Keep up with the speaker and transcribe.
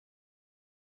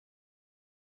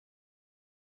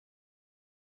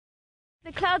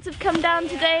The clouds have come down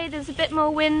today, there's a bit more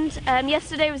wind.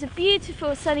 Yesterday was a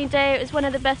beautiful sunny day, it was one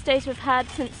of the best days we've had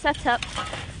since setup.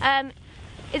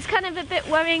 It's kind of a bit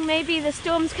worrying, maybe the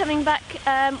storm's coming back.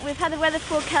 We've had a weather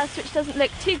forecast which doesn't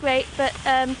look too great, but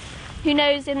who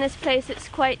knows, in this place it's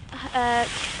quite,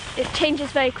 it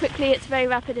changes very quickly, it's a very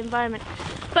rapid environment.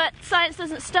 But science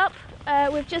doesn't stop.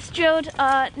 We've just drilled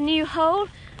our new hole,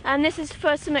 and this is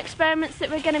for some experiments that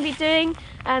we're going to be doing.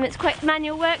 It's quite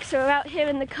manual work, so we're out here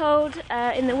in the cold,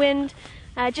 in the wind.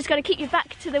 Just got to keep your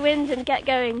back to the wind and get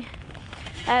going.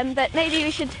 But maybe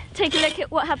we should take a look at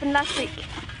what happened last week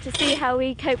to see how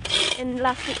we coped in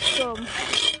last week's storm.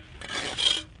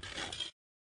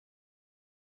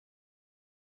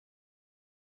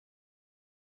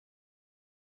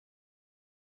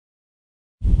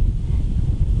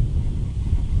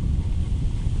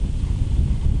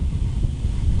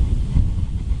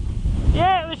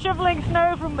 Yeah, we're shoveling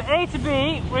snow from A to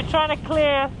B. We're trying to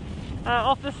clear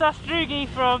off the sastrugi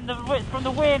from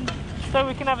the wind so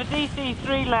we can have a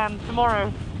DC3 land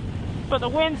tomorrow. But the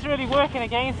wind's really working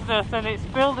against us, and it's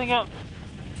building up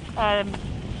lumps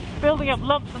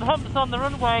and humps on the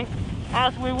runway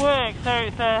as we work.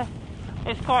 So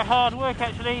it's quite hard work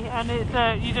actually, and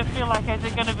you just feel like is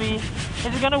it going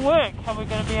to work? Are we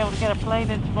going to be able to get a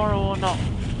plane in tomorrow or not?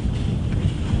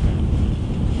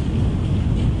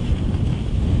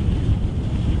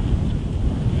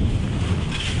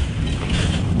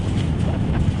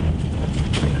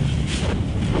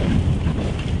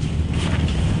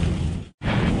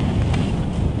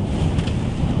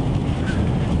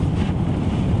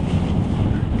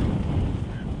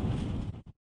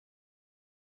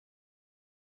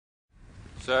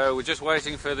 So we're just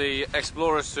waiting for the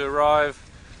explorers to arrive.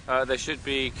 They should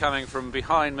be coming from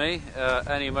behind me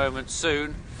any moment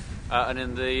soon. And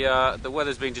in the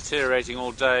weather's been deteriorating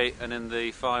all day, and in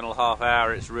the final half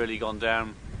hour it's really gone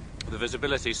down the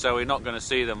visibility. So we're not going to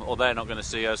see them, or they're not going to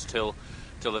see us till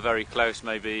they're very close.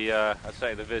 Maybe I'd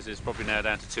say the vis is probably now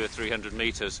down to 200 or 300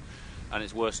 meters, and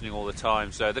it's worsening all the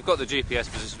time. So they've got the GPS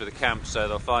position for the camp, so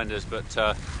they'll find us. But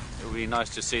it would be nice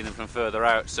to see them from further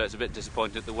out, so it's a bit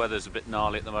disappointing. The weather's a bit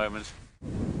gnarly at the moment.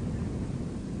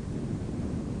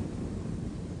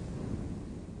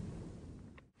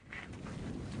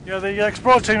 Yeah, the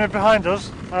explorer team are behind us.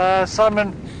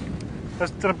 Simon has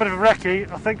done a bit of a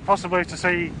recce, I think possibly to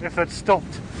see if they'd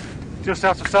stopped just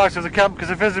out of sight of the camp, because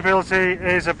the visibility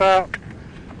is about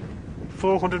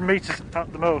 400 metres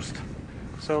at the most,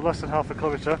 so less than half a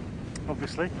kilometre.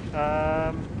 Obviously.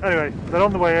 Anyway, they're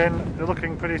on the way in, they're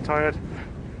looking pretty tired,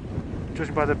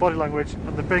 judging by their body language,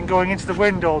 and they've been going into the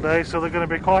wind all day, so they're going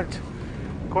to be quite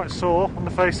sore on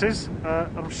the faces.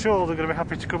 I'm sure they're going to be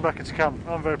happy to come back into camp.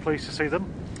 I'm very pleased to see them,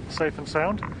 safe and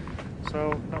sound,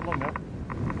 so not long now.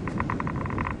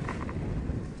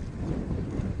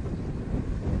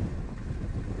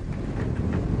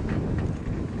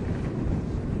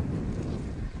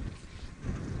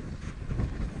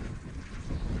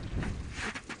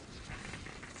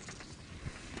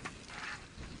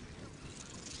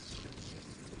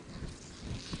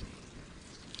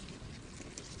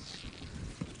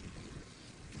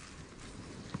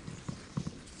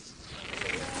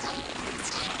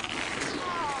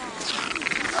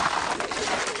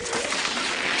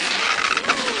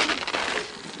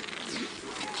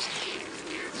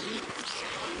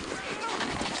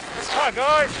 Hi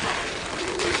guys!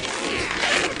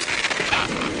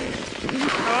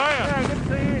 How are you? Yeah, good to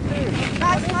see you too.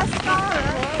 Nice mascara.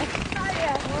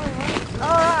 Hiya.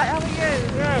 Alright, how are you?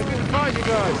 Yeah, good to find you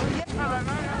guys. Hello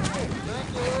mate,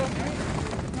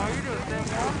 how are you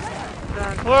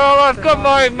doing? Well, I've got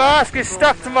my mask is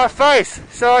stuck to my face,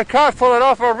 so I can't pull it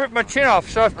off or rip my chin off,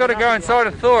 so I've got to go inside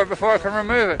and thaw it before I can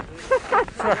remove it.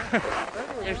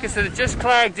 Because it just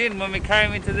clagged in when we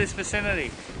came into this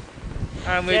vicinity.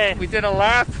 And we did a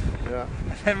lap, and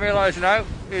then realised, no,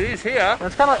 it is here.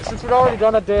 It's kind of like, since we'd already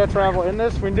done a day of travel in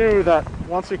this, we knew that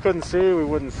once we couldn't see, we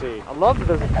wouldn't see. I love that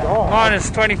there's a dog. Minus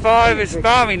 25, it's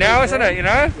balmy now, isn't it, you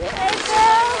know?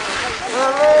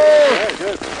 Hello! Yeah,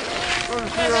 good. Good to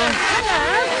see you.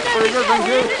 Very good, thank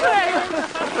you.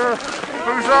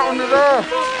 Who's that under there?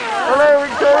 Hello,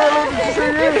 Victoria, lovely to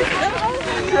see you.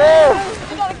 Yeah.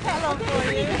 We've got a kettle on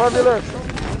for you. Fabulous.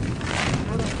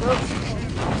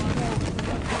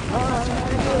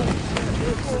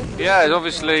 Yeah, it's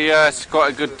obviously it's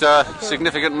quite a good,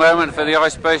 significant moment for the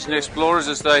Ice Base and the explorers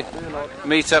as they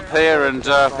meet up here, and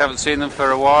we haven't seen them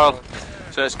for a while,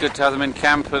 so it's good to have them in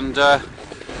camp, and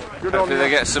hopefully they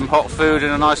get some hot food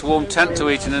and a nice warm tent to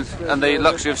eat, and the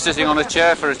luxury of sitting on a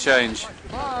chair for a change.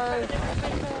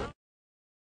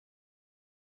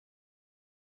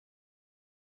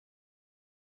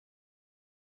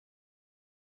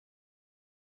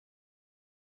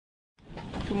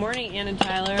 Good morning, Ann and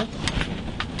Tyler.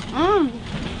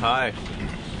 Hi.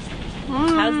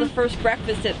 How's the first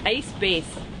breakfast at Ice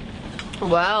Base?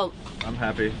 Well, I'm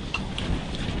happy.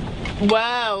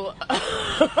 wow.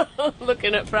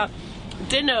 Looking at Fran.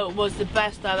 Dinner was the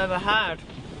best I've ever had.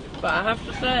 But I have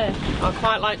to say, I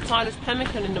quite like Tyler's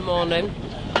pemmican in the morning.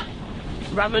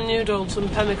 Ramen noodles and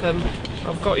pemmican.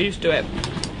 I've got used to it.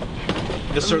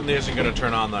 This certainly isn't going to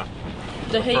turn on the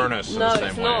heat. furnace in No, the same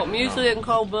it's way. not. Usually in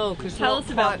cold milk, it's Tell not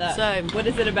us about quite that. the same. What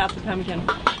is it about the pemmican?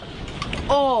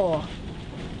 Oh,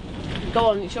 go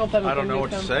on, it's your pemmican. I don't know you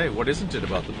what to can- say. What isn't it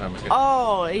about the pemmican?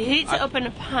 Oh, he heats it up in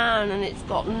a pan and it's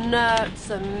got nuts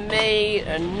and meat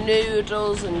and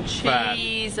noodles and Fat.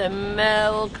 cheese and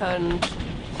milk and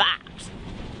fat.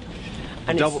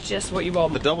 And double- it's just what you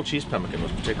want. The double cheese pemmican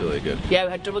was particularly good. Yeah,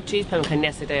 we had double cheese pemmican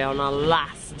yesterday on our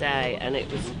last day and it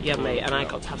was yummy and I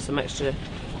got to have some extra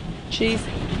cheese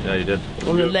Yeah, you did.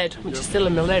 on the lid, which is still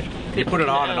in the lid. You put it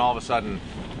on and all of a sudden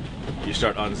you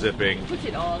start unzipping. Put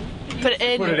it on. Put it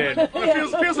in. Put it in. It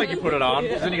feels like you put it on,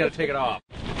 because then you got to take it off.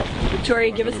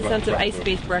 Victoria, give us a sense of Ice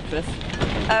Base breakfast.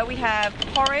 We have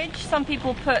porridge. Some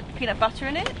people put peanut butter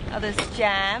in it, others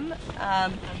jam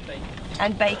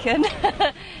and bacon.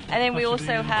 And then we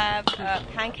also have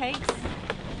pancakes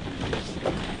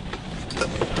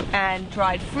and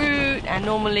dried fruit and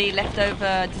normally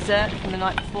leftover dessert from the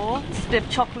night before. Just a bit of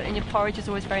chocolate in your porridge is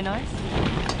always very nice.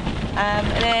 And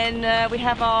then we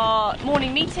have our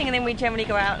morning meeting and then we generally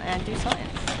go out and do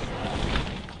science.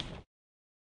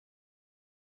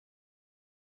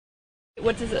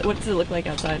 What does it look like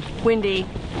outside? Windy.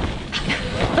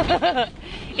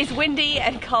 It's windy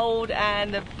and cold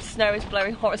and the snow is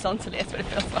blowing horizontally, that's what it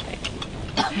feels like.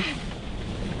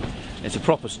 It's a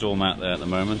proper storm out there at the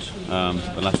moment.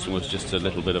 The last one was just a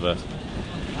little bit of a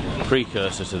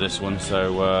precursor to this one,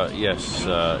 so yes,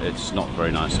 it's not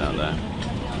very nice out there.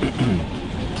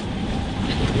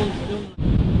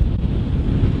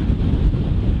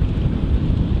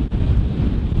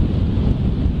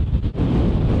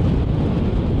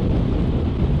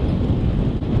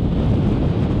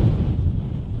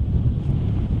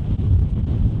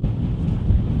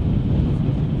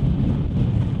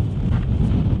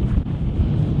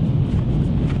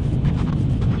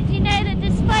 Did you know that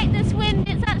despite this wind,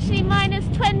 it's actually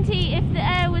 -20 if the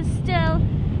air was still?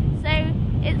 So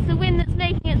it's the wind that's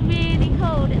making it really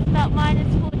cold. It's about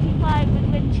 -45 with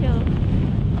wind chill.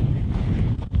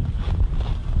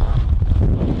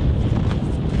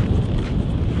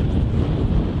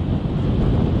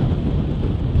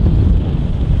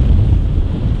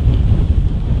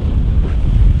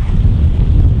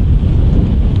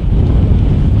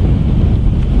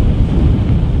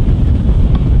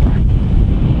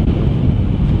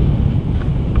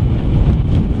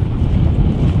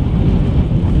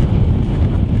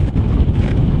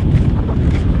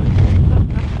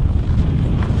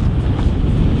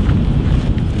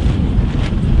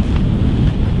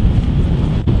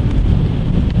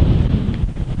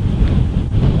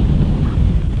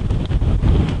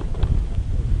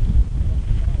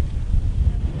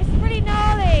 It's pretty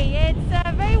gnarly.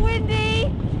 It's very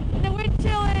windy. The wind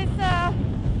chill is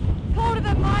colder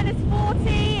than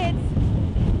 -40.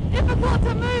 It's difficult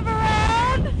to move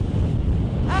around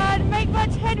and make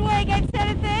much headway against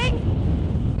anything.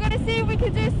 We're going to see if we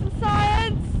can do some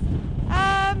science,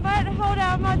 but don't hold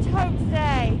out much hope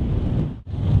today.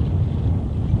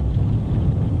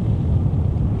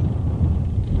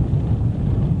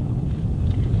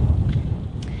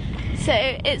 So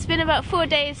it's been about 4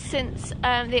 days since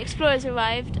the explorers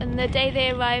arrived, and the day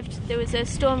they arrived there was a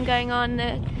storm going on.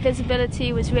 The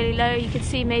visibility was really low, you could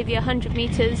see maybe 100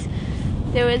 meters.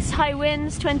 There was high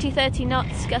winds, 20-30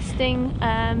 knots gusting,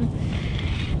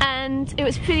 and it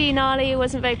was pretty gnarly. It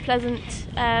wasn't very pleasant,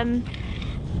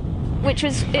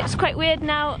 it's quite weird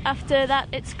now. After that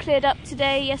it's cleared up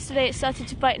today. Yesterday it started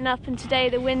to brighten up, and today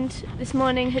the wind this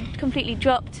morning had completely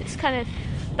dropped. It's kind of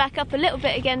back up a little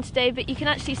bit again today, but you can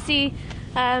actually see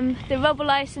the rubble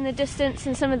ice in the distance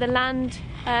and some of the land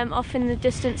off in the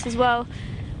distance as well.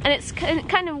 And it's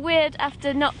kind of weird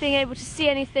after not being able to see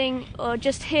anything or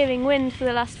just hearing wind for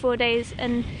the last 4 days,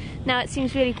 and now it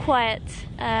seems really quiet,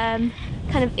 kind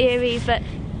of eerie, but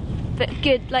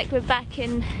good, like we're back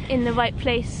in the right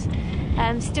place.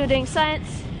 Still doing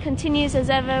science, continues as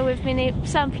ever. We've been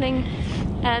sampling,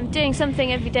 doing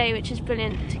something every day, which is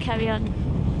brilliant to carry on.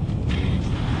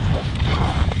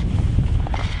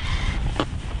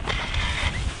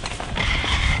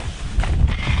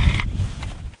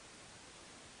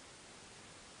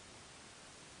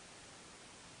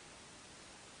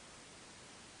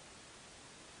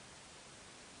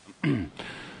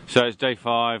 So it's day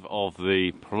 5 of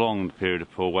the prolonged period of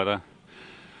poor weather.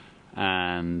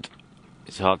 and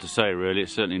it's hard to say really.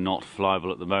 It's certainly not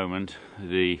flyable at the moment.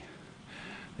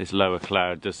 This lower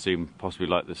cloud does seem possibly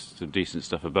like there's some decent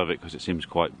stuff above it because it seems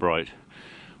quite bright,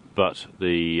 but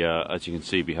as you can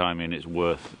see behind me, and it's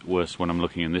worse when I'm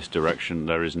looking in this direction,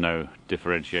 there is no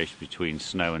differentiation between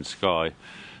snow and sky,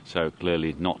 so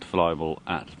clearly not flyable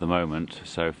at the moment.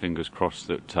 So fingers crossed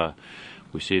that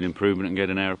we see an improvement and get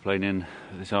an aeroplane in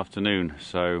this afternoon.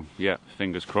 So yeah,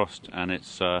 fingers crossed, and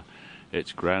it's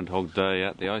Groundhog Day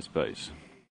at the ice base.